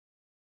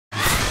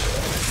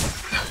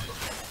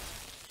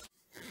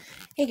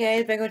Hey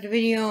guys, back with the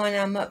video, and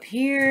I'm up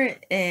here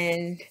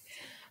and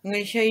I'm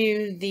going to show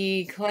you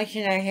the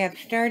collection I have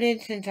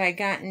started since I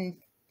gotten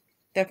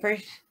the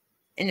first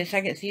and the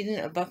second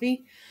season of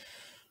Buffy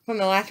from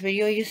the last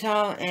video you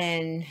saw.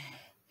 And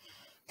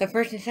the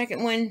first and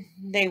second one,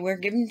 they were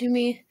given to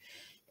me,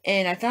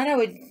 and I thought I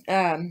would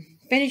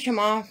finish them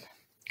off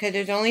because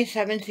there's only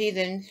 7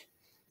 seasons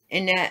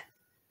in that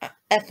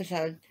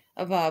episode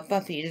of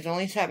Buffy. There's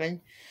only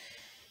 7.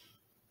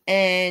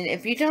 And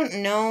if you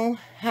don't know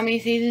how many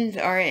seasons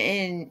are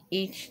in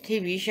each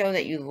TV show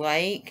that you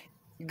like,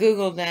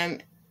 Google them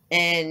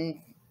and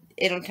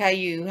it'll tell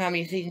you how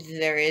many seasons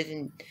there is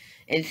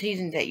in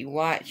seasons that you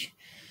watch.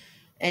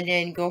 And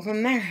then go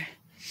from there.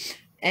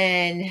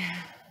 And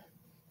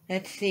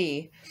let's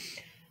see.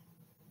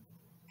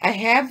 I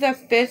have the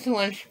 5th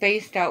one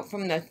spaced out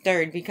from the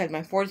 3rd because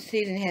my 4th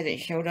season hasn't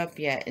showed up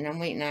yet. And I'm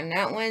waiting on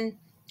that one.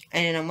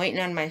 And then I'm waiting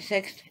on my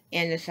 6th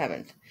and the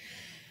 7th.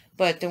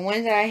 But the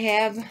ones that I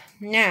have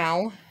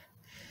now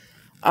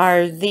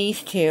are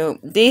these two.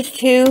 These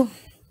two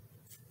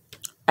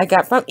I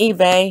got from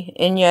eBay.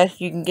 And yes,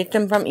 you can get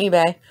them from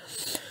eBay.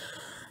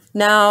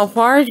 Now, as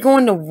far as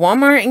going to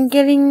Walmart and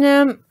getting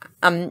them,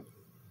 I'm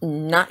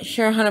not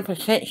sure,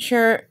 100%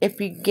 sure if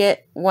you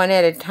get one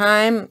at a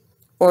time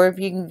or if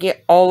you can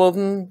get all of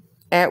them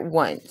at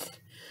once.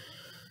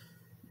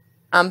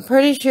 I'm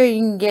pretty sure you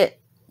can get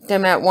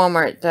them at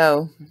Walmart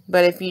though.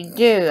 But if you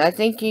do, I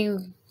think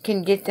you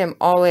can get them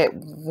all at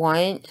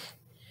once.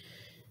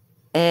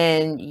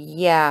 And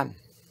yeah,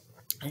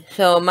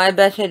 so my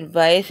best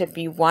advice, if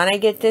you want to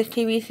get this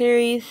TV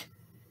series,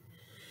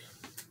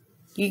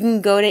 you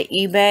can go to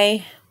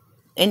eBay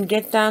and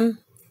get them.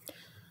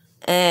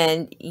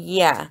 And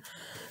yeah,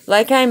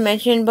 like I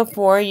mentioned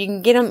before, you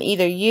can get them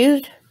either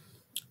used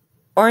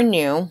or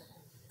new,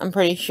 I'm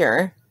pretty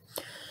sure.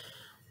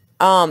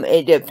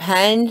 It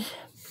depends,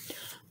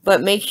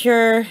 but make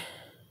sure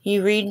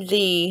you read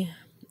the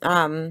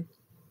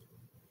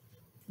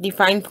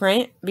fine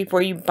print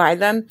before you buy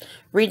them.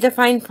 Read the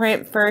fine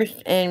print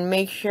first and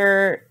make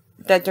sure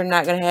that they're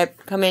not going to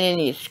come in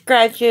any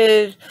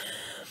scratches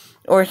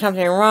or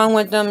something wrong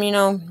with them, you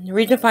know.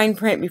 Read the fine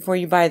print before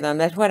you buy them.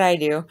 That's what I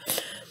do.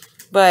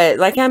 But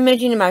like I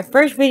mentioned in my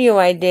first video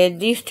I did,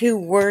 these two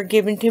were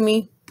given to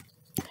me.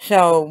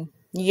 So,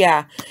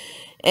 yeah.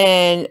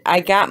 And I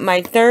got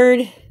my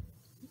 3rd,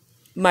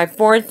 my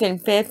 4th and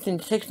 5th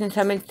and 6th and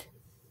 7th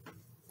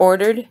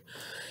ordered.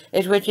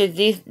 Which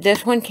is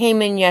this one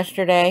came in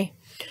yesterday.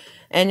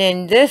 And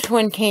then this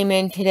one came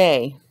in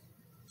today.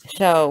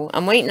 So,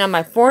 I'm waiting on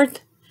my 4th,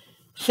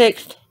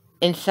 6th,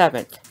 and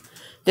 7th.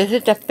 This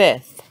is the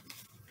 5th.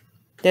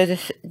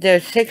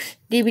 There's 6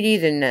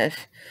 DVDs in this.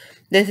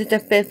 This is the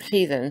 5th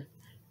season.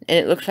 And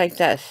it looks like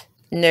this.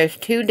 And there's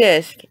 2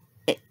 discs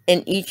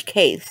in each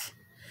case.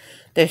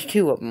 There's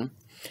 2 of them.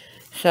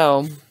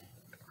 So,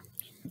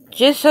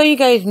 just so you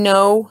guys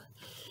know,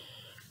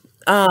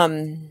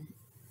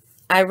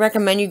 I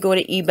recommend you go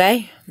to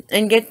eBay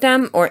and get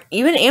them, or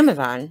even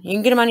Amazon. You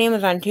can get them on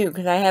Amazon too,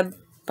 because I have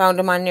found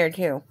them on there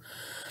too.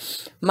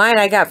 Mine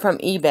I got from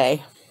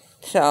eBay.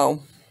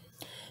 So,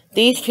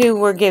 these 2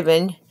 were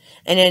given,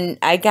 and then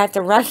I got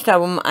the rest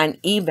of them on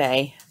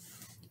eBay.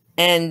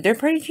 And they're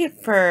pretty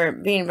cheap for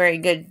being very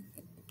good,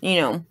 you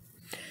know.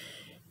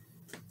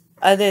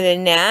 Other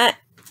than that,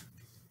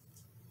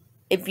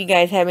 if you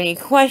guys have any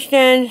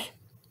questions,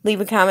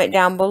 leave a comment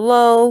down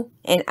below,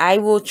 and I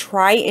will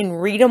try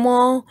and read them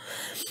all.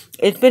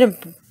 It's been a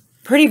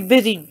pretty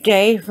busy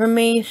day for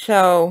me,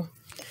 so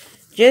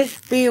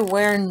just be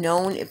aware and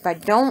known, if I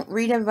don't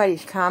read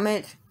everybody's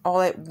comments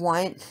all at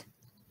once,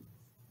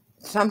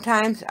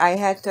 sometimes I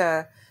have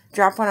to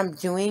drop what I'm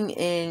doing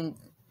and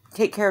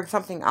take care of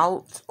something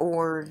else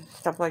or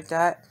stuff like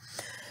that.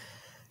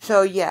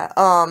 So yeah,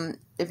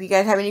 if you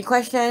guys have any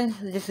questions,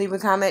 just leave a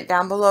comment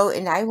down below,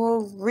 and I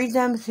will read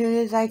them as soon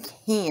as I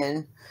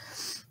can.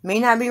 May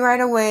not be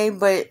right away,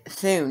 but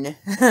soon.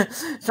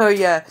 So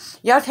yeah,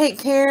 y'all take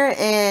care,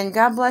 and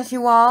God bless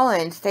you all,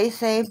 and stay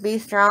safe, be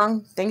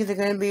strong. Things are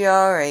going to be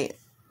alright.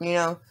 You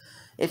know,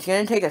 it's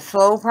going to take a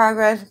slow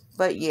progress,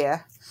 but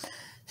yeah.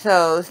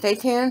 So, stay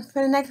tuned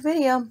for the next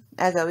video.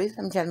 As always,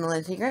 I'm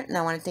Jasmine Secret, and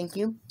I want to thank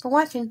you for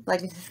watching.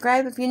 Like and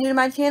subscribe if you're new to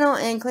my channel,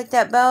 and click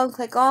that bell,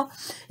 click all,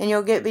 and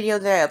you'll get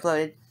videos that I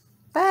uploaded.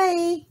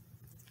 Bye!